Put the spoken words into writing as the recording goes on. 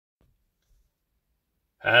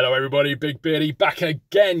Hello everybody, Big Beardy back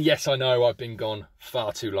again. Yes, I know I've been gone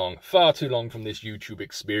far too long from this YouTube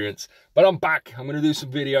experience, but I'm back. I'm going to do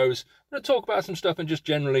some videos. I'm going to talk about some stuff and just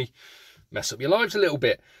generally mess up your lives a little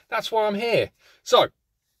bit. That's why I'm here. So,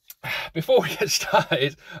 before we get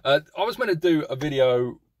started, I was meant to do a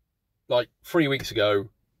video like 3 weeks ago,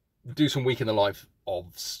 do some week in the life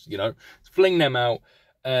ofs, you know, fling them out,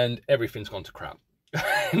 and everything's gone to crap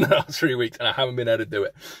in the last 3 weeks, and I haven't been able to do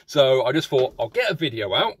it. So I just thought I'll get a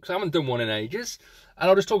video out because I haven't done one in ages, and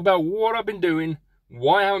I'll just talk about what I've been doing,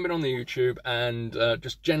 why I haven't been on the YouTube, and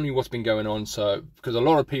just generally what's been going on. So because a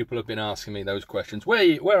lot of people have been asking me those questions: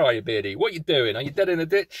 where are you, Beardy? What are you doing? Are you dead in a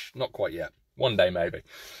ditch? Not quite yet. One day maybe.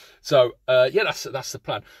 So yeah, that's the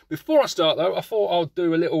plan. Before I start though, I thought I'll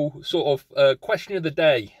do a little sort of question of the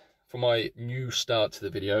day for my new start to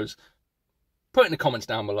the videos. Put in the comments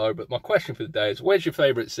down below, but my question for the day is, where's your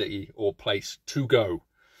favourite city or place to go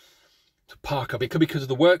to park up? It could be because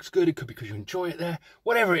the work's good, it could be because you enjoy it there,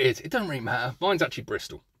 whatever it is, it doesn't really matter. Mine's actually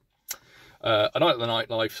Bristol. I like the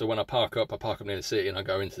nightlife, so when I park up near the city and I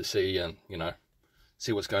go into the city and, you know,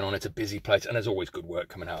 see what's going on. It's a busy place and there's always good work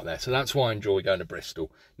coming out there. So that's why I enjoy going to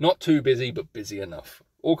Bristol. Not too busy, but busy enough.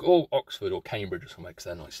 Or Oxford or Cambridge or something, because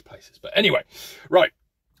they're nice places. But anyway, right.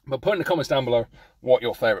 But put in the comments down below what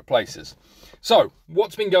your favourite place is. So,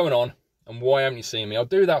 what's been going on and why haven't you seen me? I'll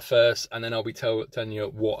do that first, and then I'll be telling you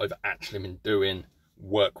what I've actually been doing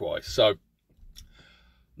work-wise. So,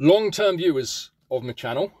 long-term viewers of my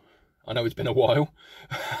channel, I know it's been a while,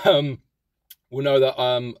 will know that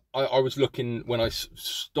I was looking, when I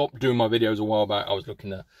stopped doing my videos a while back, I was looking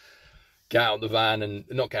to get out of the van, and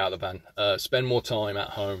not get out of the van, spend more time at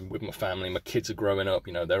home with my family. My kids are growing up,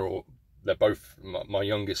 you know, they're both, my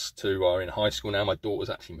youngest two are in high school now. My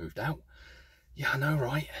daughter's actually moved out. Yeah, I know,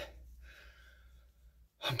 right?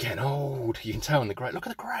 I'm getting old. You can tell in the grey. Look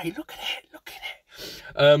at the grey. Look at it. Look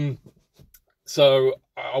at it. So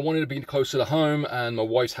I wanted to be closer to home, and my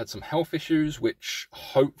wife's had some health issues, which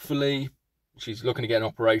hopefully she's looking to get an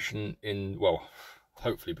operation in, well,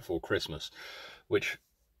 hopefully before Christmas, which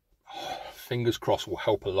fingers crossed will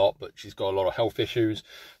help a lot, but she's got a lot of health issues.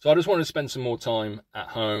 So I just wanted to spend some more time at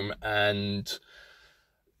home, and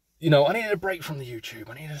you know, I needed a break from the YouTube.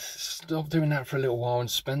 I needed to stop doing that for a little while and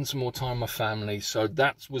spend some more time with my family. So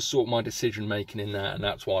that was sort of my decision making in that, and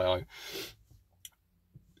that's why I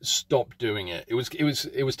stopped doing it. It was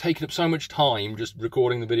taking up so much time just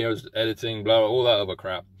recording the videos, editing, blah, all that other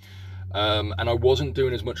crap. And I wasn't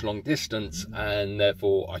doing as much long distance, and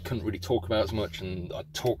therefore I couldn't really talk about as much, and I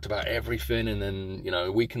talked about everything, and then, you know,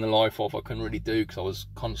 a week in the life off I couldn't really do because I was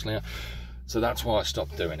constantly, so that's why I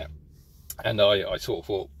stopped doing it. And I sort of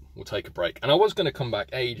thought, we'll take a break. And I was going to come back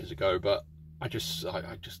ages ago, but I just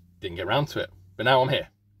didn't get around to it. But now I'm here,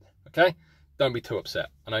 okay? Don't be too upset.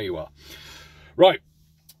 I know you are. Right,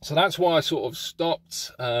 so that's why I sort of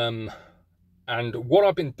stopped. And what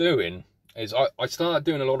I've been doing is I started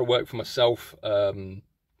doing a lot of work for myself.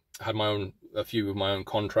 Had a few of my own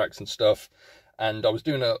contracts and stuff, and I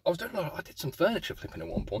did some furniture flipping at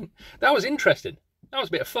one point. That was interesting. That was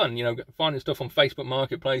a bit of fun, you know, finding stuff on Facebook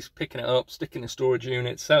Marketplace, picking it up, sticking in storage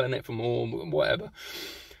units, selling it for more, whatever.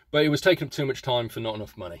 But it was taking up too much time for not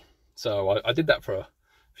enough money. So I did that for a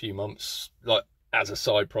few months, like as a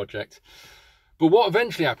side project. But what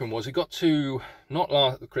eventually happened was it got to not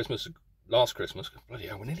last Christmas, bloody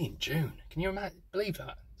hell, we're nearly in June. Can you believe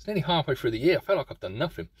that? It's nearly halfway through the year. I feel like I've done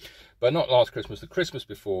nothing. But not last Christmas, the Christmas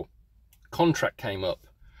before, contract came up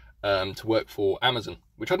to work for Amazon,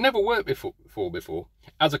 which I'd never worked before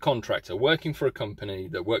as a contractor, working for a company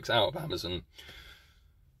that works out of Amazon.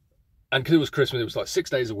 And because it was Christmas, it was like 6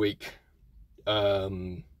 days a week. I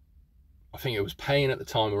think it was paying at the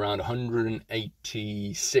time around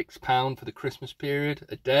 £186 for the Christmas period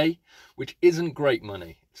a day, which isn't great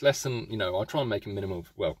money. It's less than, you know, I try and make a minimum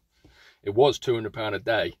of, well, it was £200 a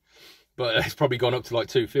day, but it's probably gone up to like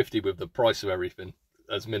 £250 with the price of everything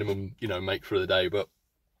as minimum, you know, make for the day. But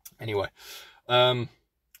anyway, and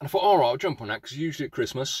I thought, all right, I'll jump on that, because usually at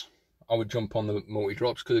Christmas I would jump on the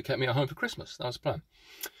multi-drops because it kept me at home for Christmas. That was the plan.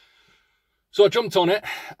 So I jumped on it,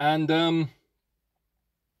 and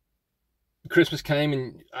Christmas came,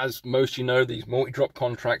 and as most you know, these multi-drop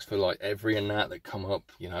contracts for like every and that come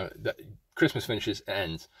up, you know, Christmas finishes, it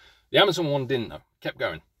ends. The Amazon one didn't though, kept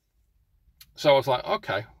going. So I was like,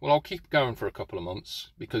 okay, well, I'll keep going for a couple of months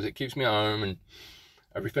because it keeps me at home and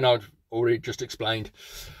everything I've already just explained.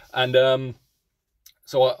 And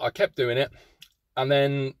so I kept doing it, and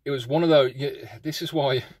then it was one of those, this is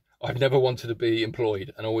why I've never wanted to be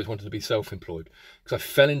employed and always wanted to be self-employed, because I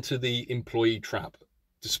fell into the employee trap.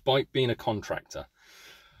 Despite being a contractor,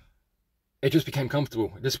 it just became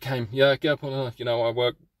comfortable. It just became, yeah, get up on, you know, I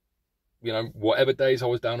work, you know, whatever days I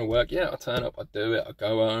was down to work, yeah, I turn up, I do it, I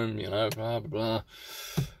go home, you know, blah, blah, blah.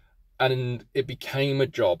 And it became a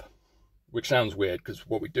job, which sounds weird because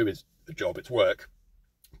what we do is a job, it's work.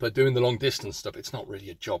 But doing the long distance stuff, it's not really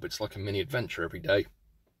a job. It's like a mini adventure every day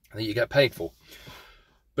that you get paid for.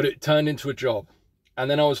 But it turned into a job. And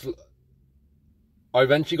then I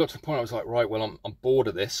eventually got to the point I was like, right, well, I'm bored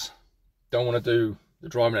of this. Don't want to do the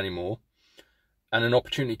driving anymore. And an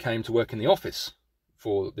opportunity came to work in the office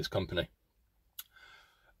for this company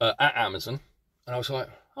at Amazon. And I was like,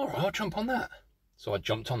 all right, I'll jump on that. So I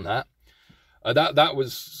jumped on that. That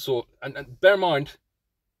was and bear in mind,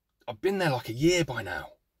 I've been there like a year by now.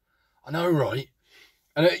 I know, right?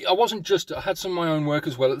 And I wasn't just, I had some of my own work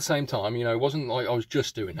as well at the same time. You know, it wasn't like I was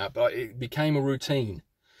just doing that, but it became a routine.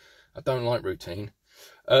 I don't like routine.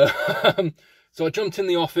 So I jumped in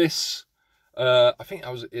the office. I think I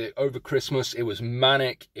was over Christmas. It was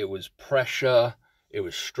manic. It was pressure. It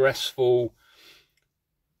was stressful.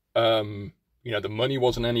 You know, the money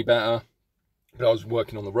wasn't any better. But I was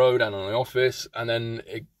working on the road and on the office. And then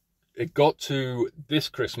it got to this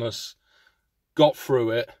Christmas, got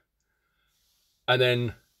through it. And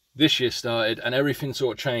then this year started and everything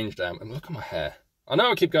sort of changed. And look at my hair. I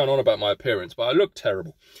know I keep going on about my appearance, but I look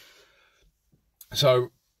terrible. So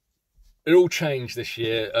it all changed this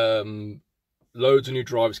year. Loads of new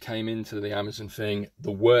drivers came into the Amazon thing.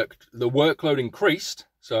 The workload increased.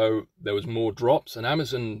 So there was more drops. And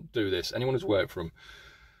Amazon do this. Anyone who's worked for them,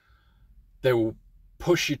 they will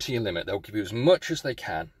push you to your limit. They'll give you as much as they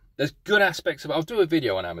can. There's good aspects of it. I'll do a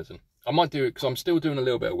video on Amazon. I might do it because I'm still doing a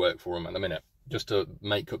little bit of work for them at the minute, just to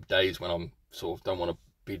make up days when I'm sort of don't want to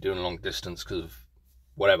be doing a long distance because of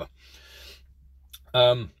whatever.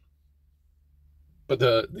 But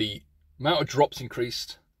the amount of drops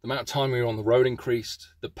increased, the amount of time we were on the road increased,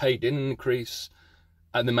 the pay didn't increase,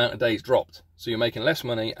 and the amount of days dropped. So you're making less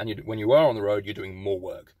money, and when you are on the road, you're doing more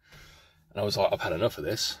work. And I was like, I've had enough of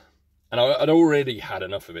this. And I'd already had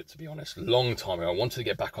enough of it, to be honest, a long time ago. I wanted to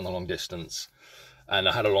get back on the long distance. And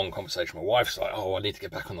I had a long conversation with my wife. She's like, oh, I need to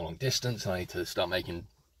get back on the long distance. And I need to start making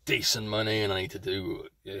decent money. And I need to do,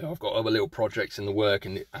 you know, I've got other little projects in the work.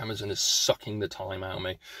 And Amazon is sucking the time out of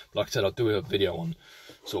me. Like I said, I'll do a video on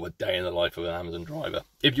sort of a day in the life of an Amazon driver.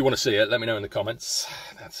 If you want to see it, let me know in the comments.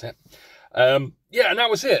 That's it. Yeah, and that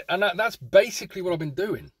was it. And that's basically what I've been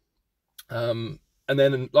doing. And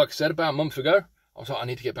then, like I said, about a month ago, I was like, I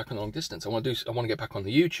need to get back on the long distance. I want to get back on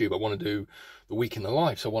the YouTube. I want to do the week in the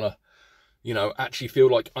life. So I want to, you know, actually feel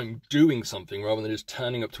like I'm doing something rather than just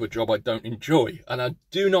turning up to a job I don't enjoy. And I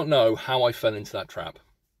do not know how I fell into that trap.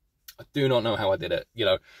 I do not know how I did it. You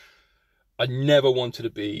know, I never wanted to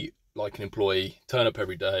be like an employee, turn up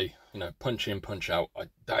every day, you know, punch in, punch out.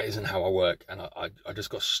 That isn't how I work. And I just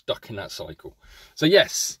got stuck in that cycle. So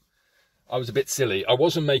yes, I was a bit silly. I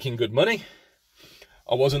wasn't making good money.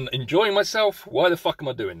 I wasn't enjoying myself. Why the fuck am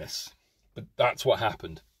I doing this? But that's what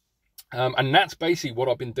happened. And that's basically what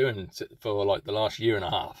I've been doing for like the last year and a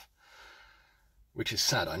half. Which is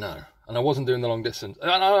sad, I know. And I wasn't doing the long distance.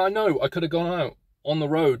 And I know I could have gone out on the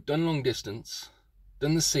road, done long distance,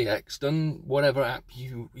 done the CX, done whatever app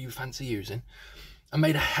you fancy using, and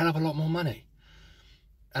made a hell of a lot more money.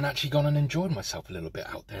 And actually gone and enjoyed myself a little bit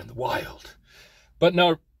out there in the wild. But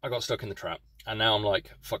no, I got stuck in the trap. And now I'm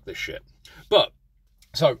like, fuck this shit. But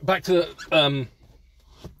so back to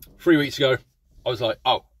 3 weeks ago, I was like,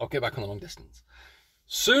 oh, I'll get back on the long distance.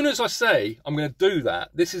 Soon as I say I'm going to do that,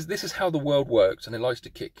 this is how the world works, and it likes to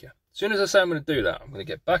kick you. As soon as I say I'm going to do that, I'm going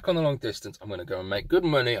to get back on the long distance. I'm going to go and make good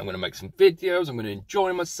money. I'm going to make some videos. I'm going to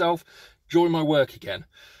enjoy myself, enjoy my work again.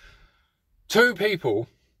 Two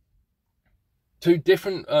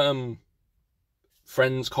different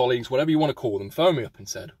friends, colleagues, whatever you want to call them, phoned me up and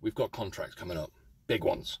said, we've got contracts coming up. Big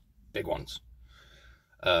ones.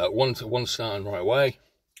 One starting right away.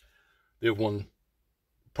 The other one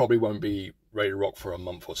probably won't be ready to rock for a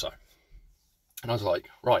month or so. And I was like,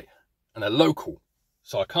 right. And they're local.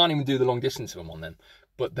 So I can't even do the long distance of them on them.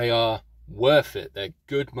 But they are worth it. They're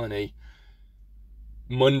good money.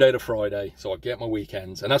 Monday to Friday. So I get my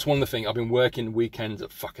weekends. And that's one of the things. I've been working weekends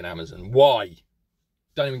at fucking Amazon. Why?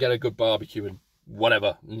 Don't even get a good barbecue and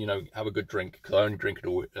whatever. You know, have a good drink. Because I only drink it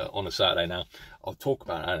all, on a Saturday now. I'll talk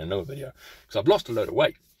about that in another video. Because I've lost a load of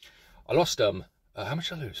weight. I lost, how much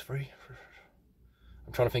did I lose?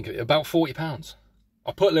 I'm trying to think of it. About 40 pounds.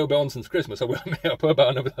 I put a little bit on since Christmas. I put about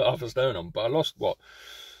another half a stone on. But I lost what?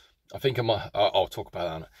 I think I'll talk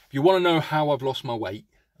about that. If you want to know how I've lost my weight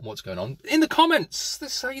and what's going on, in the comments,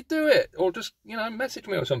 this is how you do it. Or just, you know, message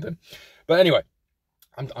me or something. But anyway,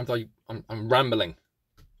 I'm rambling.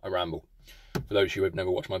 I ramble. For those of you who have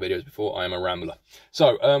never watched my videos before, I am a rambler.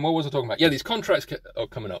 So, what was I talking about? Yeah, these contracts are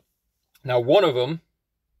coming up. Now, one of them,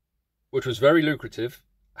 which was very lucrative,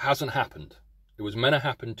 hasn't happened. It was meant to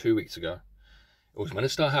happen 2 weeks ago. It was meant to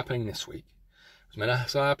start happening this week. It was meant to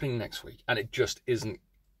start happening next week. And it just isn't.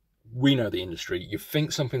 We know the industry. You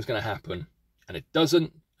think something's going to happen, and it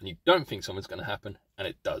doesn't. And you don't think something's going to happen, and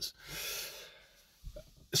it does.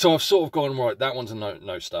 So I've sort of gone, right, that one's a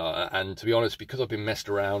no starter. And to be honest, because I've been messed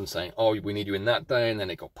around saying, oh, we need you in that day, and then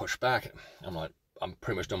it got pushed back, I'm like, I'm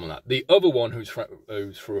pretty much done with that. The other one, who's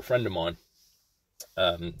through a friend of mine,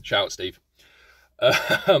 shout out Steve,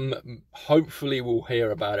 hopefully we'll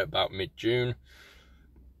hear about it about mid-June.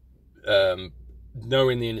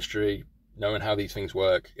 Knowing the industry, knowing how these things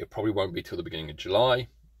work, it probably won't be till the beginning of July.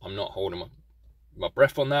 I'm not holding my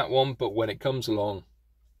breath on that one, but when it comes along,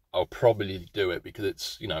 I'll probably do it, because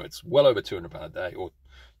it's, you know, it's well over £200 a day, or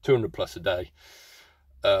 200 plus a day.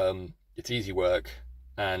 It's easy work,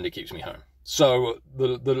 and it keeps me home. So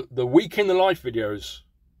the week in the life videos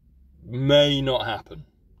may not happen,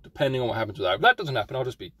 depending on what happens with that. If that doesn't happen, I'll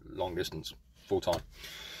just be long distance, full time,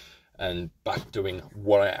 and back doing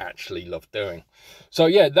what I actually love doing. So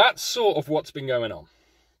yeah, that's sort of what's been going on.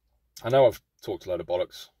 I know I've talked a load of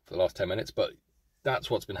bollocks for the last 10 minutes, but that's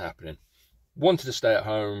what's been happening. Wanted to stay at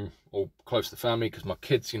home or close to the family, because my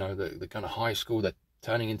kids, you know, they're kind of high school, they're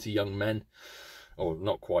turning into young men, or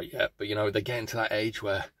not quite yet, but you know, they're getting to that age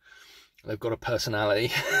where they've got a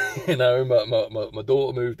personality. You know, my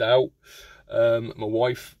daughter moved out, my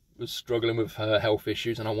wife was struggling with her health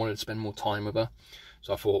issues, and I wanted to spend more time with her,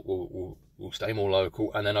 so I thought we'll stay more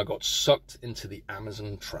local. And then I got sucked into the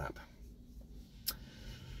Amazon trap.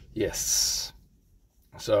 Yes.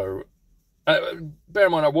 So bear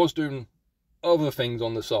in mind, I was doing other things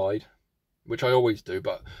on the side, which I always do,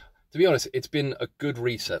 but to be honest, it's been a good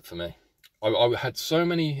reset for me. I had so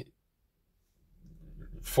many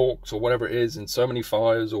forks, or whatever it is, and so many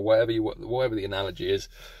fires, or whatever the analogy is,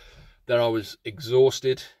 that I was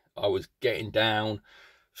exhausted. I was getting down.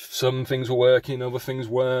 Some things were working, other things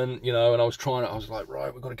weren't, you know, and I was like,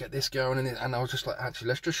 right, we've got to get this going, and I was just like, actually,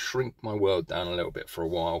 let's just shrink my world down a little bit for a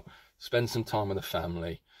while, spend some time with the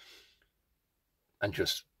family, and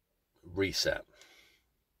just reset.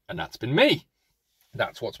 And that's been me.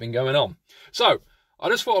 That's what's been going on. So I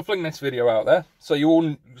just thought I'd fling this video out there so you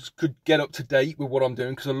all could get up to date with what I'm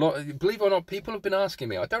doing, because believe it or not, people have been asking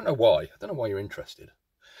me. I don't know why. I don't know why you're interested,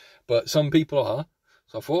 but some people are.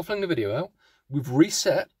 So I thought I'd fling the video out. We've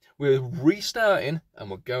reset, we're restarting, and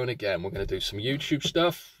we're going again. We're going to do some YouTube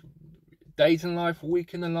stuff, days in life,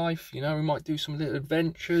 week in the life, you know, we might do some little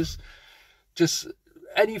adventures, just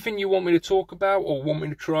anything you want me to talk about or want me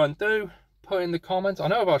to try and do, put in the comments. I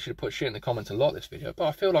know I've asked you to put shit in the comments a lot this video, but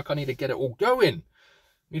I feel like I need to get it all going.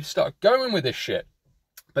 I need to start going with this shit.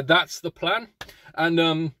 But that's the plan. And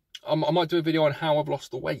I might do a video on how I've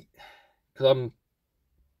lost the weight, because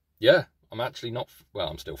I'm actually not, well,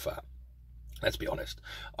 I'm still fat. Let's be honest.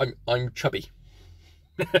 I'm chubby.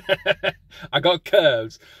 I got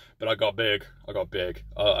curves, but I got big.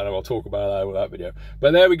 I know I'll talk about that with that video.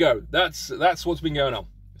 But there we go. That's what's been going on.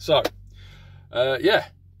 So, yeah,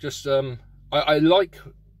 just I'm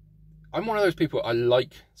one of those people. I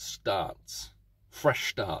like starts,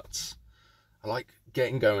 fresh starts. I like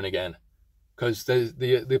getting going again, because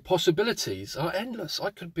the possibilities are endless.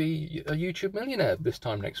 I could be a YouTube millionaire this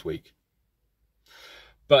time next week.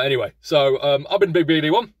 But anyway, so I've been Big Beardy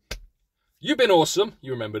 1. You've been awesome.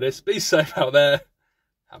 You remember this. Be safe out there.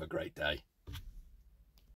 Have a great day.